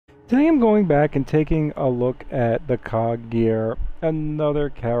Today I'm going back and taking a look at the COG gear, another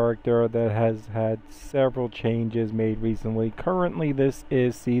character that has had several changes made recently. Currently this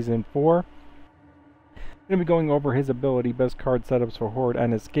is Season 4. I'm going to be going over his ability, best card setups for Horde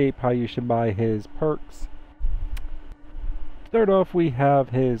and Escape, how you should buy his perks. Start off, we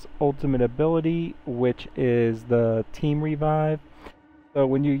have his ultimate ability, which is the Team Revive. So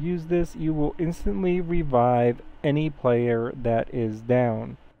when you use this, you will instantly revive any player that is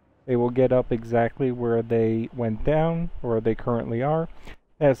down. They will get up exactly where they went down, or they currently are.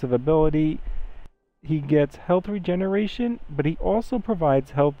 Passive ability, he gets health regeneration, but he also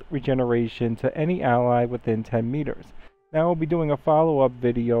provides health regeneration to any ally within 10 meters. Now I'll be doing a follow-up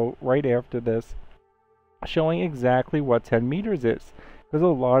video right after this, showing exactly what 10 meters is. Because a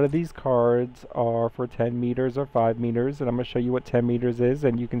lot of these cards are for 10 meters or 5 meters, and I'm going to show you what 10 meters is,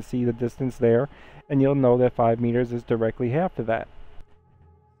 and you can see the distance there, and you'll know that 5 meters is directly half of that.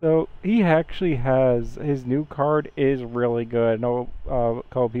 So he actually has, his new card is really good. I know a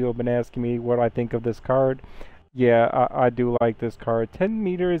couple people have been asking me what I think of this card. Yeah, I do like this card. 10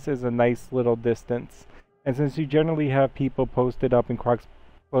 meters is a nice little distance. And since you generally have people posted up in close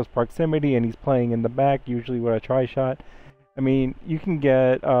proximity and he's playing in the back, usually with a tri-shot, I mean, you can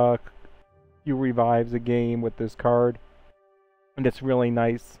get a few revives a game with this card. And it's really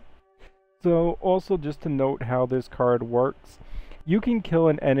nice. So also just to note how this card works. You can kill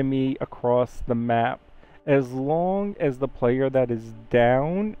an enemy across the map as long as the player that is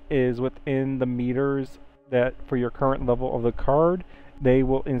down is within the meters that for your current level of the card, they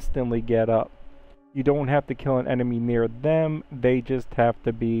will instantly get up. You don't have to kill an enemy near them, they just have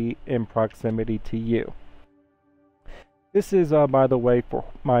to be in proximity to you. This is, by the way, for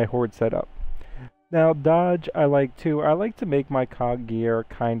my Horde setup. Now, dodge I like too. I like to make my COG gear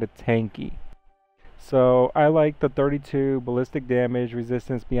kind of tanky. So I like the 32 ballistic damage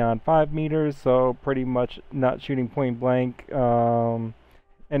resistance beyond 5 meters, so pretty much not shooting point blank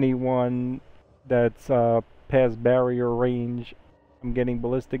anyone that's past barrier range. I'm getting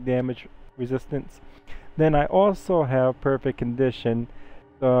ballistic damage resistance. Then I also have perfect condition,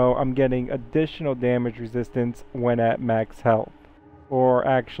 so I'm getting additional damage resistance when at max health, or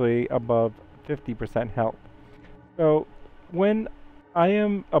actually above 50% health. So when I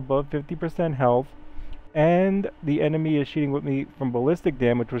am above 50% health, and the enemy is shooting with me from ballistic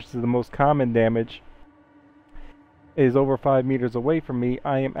damage, which is the most common damage, is over 5 meters away from me,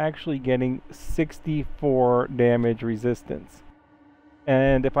 I am actually getting 64 damage resistance.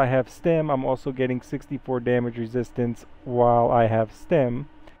 And if I have stim, I'm also getting 64 damage resistance while I have stim.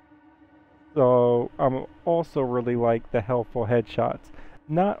 So I'm also really like the helpful headshots.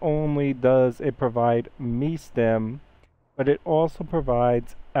 Not only does it provide me stim, but it also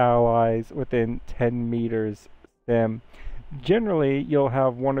provides allies within 10 meters stim. Generally, you'll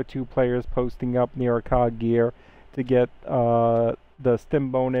have 1 or 2 players posting up near a COG gear to get the stim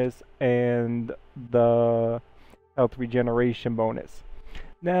bonus and the health regeneration bonus.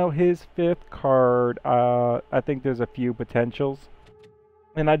 Now, his 5th card, I think there's a few potentials.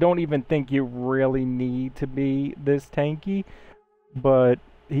 And I don't even think you really need to be this tanky, but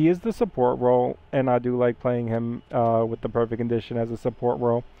he is the support role, and I do like playing him with the perfect condition as a support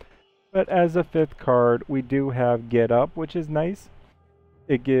role. But as a 5th card, we do have Get Up, which is nice.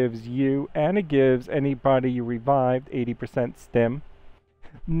 It gives you, and it gives anybody you revived, 80% stim.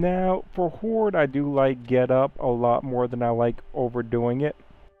 Now, for Horde, I do like Get Up a lot more than I like overdoing it.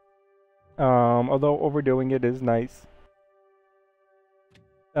 Although overdoing it is nice.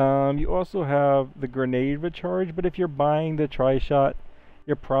 You also have the Grenade Recharge, but if you're buying the Tri-Shot,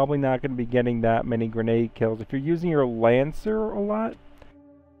 you're probably not going to be getting that many grenade kills. If you're using your Lancer a lot,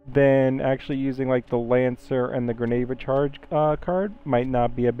 then actually using like the Lancer and the Grenade Recharge card might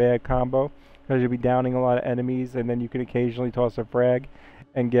not be a bad combo, because you'll be downing a lot of enemies, and then you can occasionally toss a frag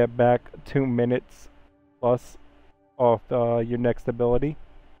and get back 2 minutes plus off your next ability.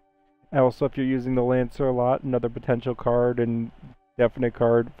 And also, if you're using the Lancer a lot, another potential card and definite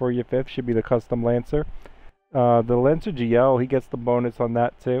card for your 5th should be the Custom Lancer. The Lancer GL, he gets the bonus on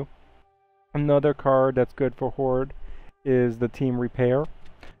that too. Another card that's good for Horde is the Team Repair.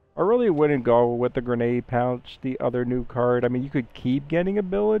 I really wouldn't go with the Grenade Pouch, the other new card. I mean, you could keep getting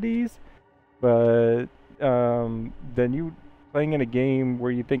abilities, but then you playing in a game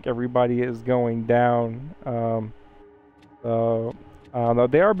where you think everybody is going down.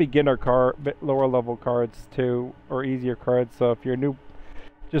 They are beginner lower level cards too, or easier cards. So if you're new,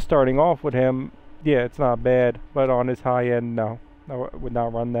 just starting off with him, yeah, it's not bad, but on his high end, no. I would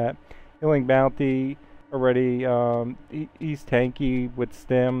not run that. Healing Bounty, already, he's tanky with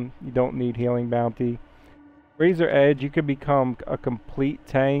stim. You don't need Healing Bounty. Razor Edge, you can become a complete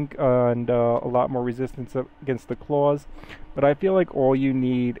tank and a lot more resistance against the claws. But I feel like all you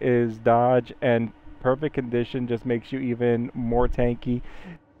need is dodge, and perfect condition just makes you even more tanky,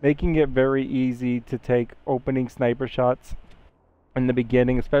 making it very easy to take opening sniper shots in the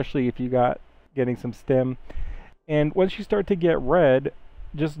beginning, especially if you got getting some stim. And once you start to get red,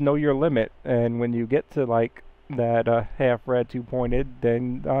 just know your limit. And when you get to like that half red, two pointed,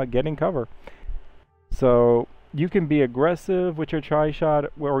 then get in cover. So you can be aggressive with your tri-shot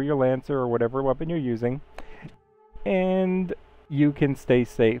or your lancer or whatever weapon you're using, and you can stay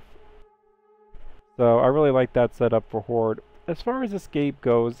safe. So I really like that setup for Horde. As far as escape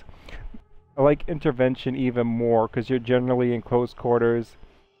goes, I like intervention even more because you're generally in close quarters,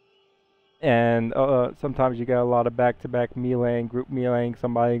 and sometimes you got a lot of back-to-back meleeing, group meleeing.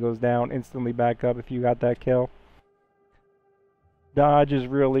 Somebody goes down, instantly back up if you got that kill. Dodge is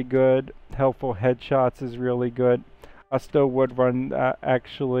really good. Helpful headshots is really good. I still would run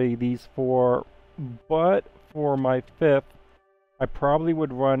actually these four, but for my fifth, I probably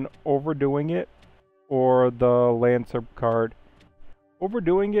would run Overdoing It or the Lancer card.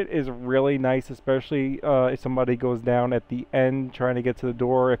 Overdoing It is really nice, especially if somebody goes down at the end trying to get to the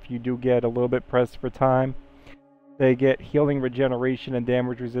door. If you do get a little bit pressed for time, they get healing, regeneration, and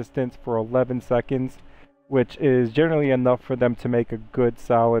damage resistance for 11 seconds, which is generally enough for them to make a good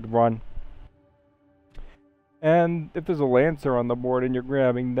solid run. And if there's a Lancer on the board and you're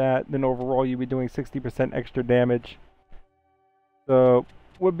grabbing that, then overall you'll be doing 60% extra damage. So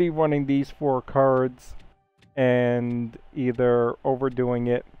would be running these four cards and either Overdoing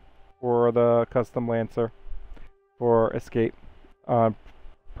It or the custom Lancer for escape on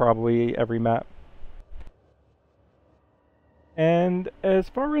probably every map. And as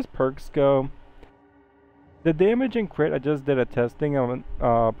far as perks go, the damage and crit, I just did a testing. I'm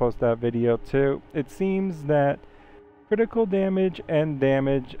gonna post that video too. It seems that critical damage and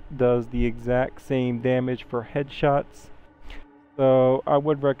damage does the exact same damage for headshots. So I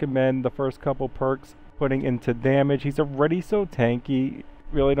would recommend the first couple perks putting into damage. He's already so tanky,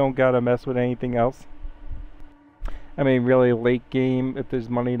 really don't gotta mess with anything else. I mean, really late game if there's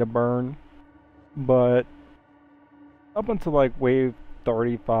money to burn. But up until like wave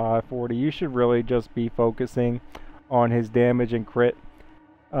 35, 40, you should really just be focusing on his damage and crit.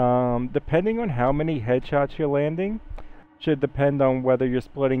 Depending on how many headshots you're landing, should depend on whether you're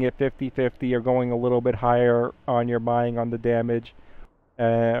splitting it 50-50 or going a little bit higher on your buying on the damage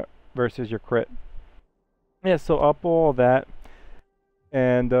versus your crit. Yeah, so up all that,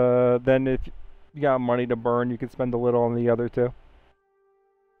 and then if you got money to burn, you can spend a little on the other two.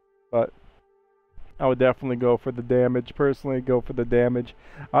 But I would definitely go for the damage. Personally, go for the damage.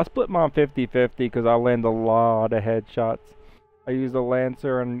 I'll split mine 50-50 because I land a lot of headshots. I use the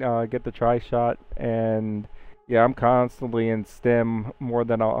Lancer and get the tri-shot, and yeah, I'm constantly in stim more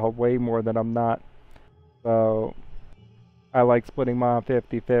than way more than I'm not. So I like splitting mine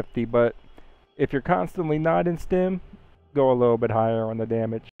 50-50, but if you're constantly not in stim, go a little bit higher on the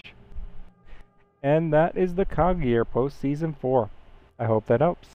damage. And that is the COG gear post season 4. I hope that helps.